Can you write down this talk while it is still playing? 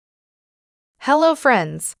Hello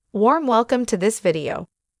friends, warm welcome to this video.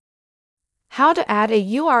 How to add a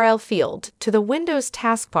URL field to the Windows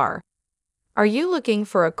taskbar. Are you looking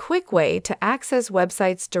for a quick way to access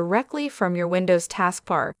websites directly from your Windows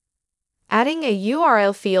taskbar? Adding a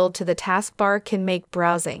URL field to the taskbar can make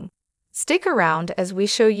browsing. Stick around as we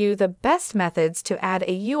show you the best methods to add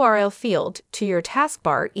a URL field to your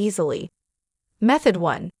taskbar easily. Method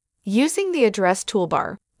 1. Using the address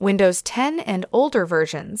toolbar, Windows 10 and older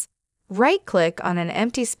versions. Right-click on an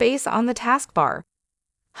empty space on the taskbar.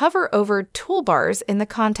 Hover over Toolbars in the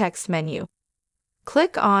context menu.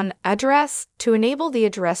 Click on Address to enable the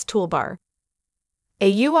address toolbar.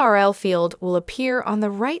 A URL field will appear on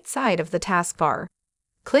the right side of the taskbar.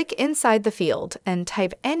 Click inside the field and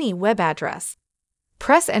type any web address.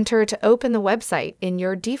 Press Enter to open the website in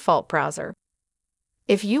your default browser.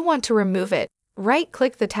 If you want to remove it,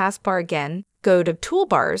 right-click the taskbar again, go to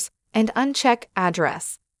Toolbars, and uncheck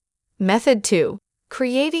Address. Method 2.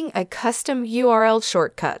 Creating a custom URL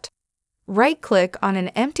shortcut. Right-click on an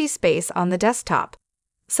empty space on the desktop.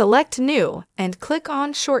 Select New and click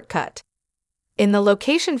on Shortcut. In the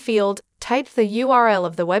location field, type the URL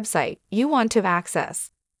of the website you want to access.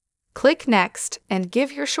 Click Next and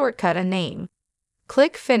give your shortcut a name.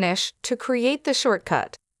 Click Finish to create the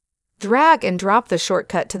shortcut. Drag and drop the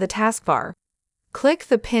shortcut to the taskbar. Click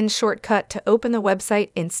the Pin shortcut to open the website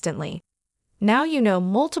instantly. Now you know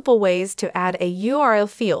multiple ways to add a URL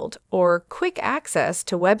field or quick access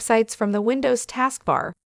to websites from the Windows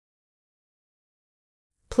taskbar.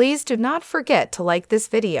 Please do not forget to like this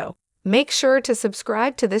video. Make sure to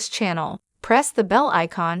subscribe to this channel. Press the bell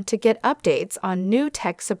icon to get updates on new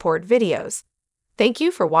tech support videos. Thank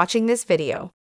you for watching this video.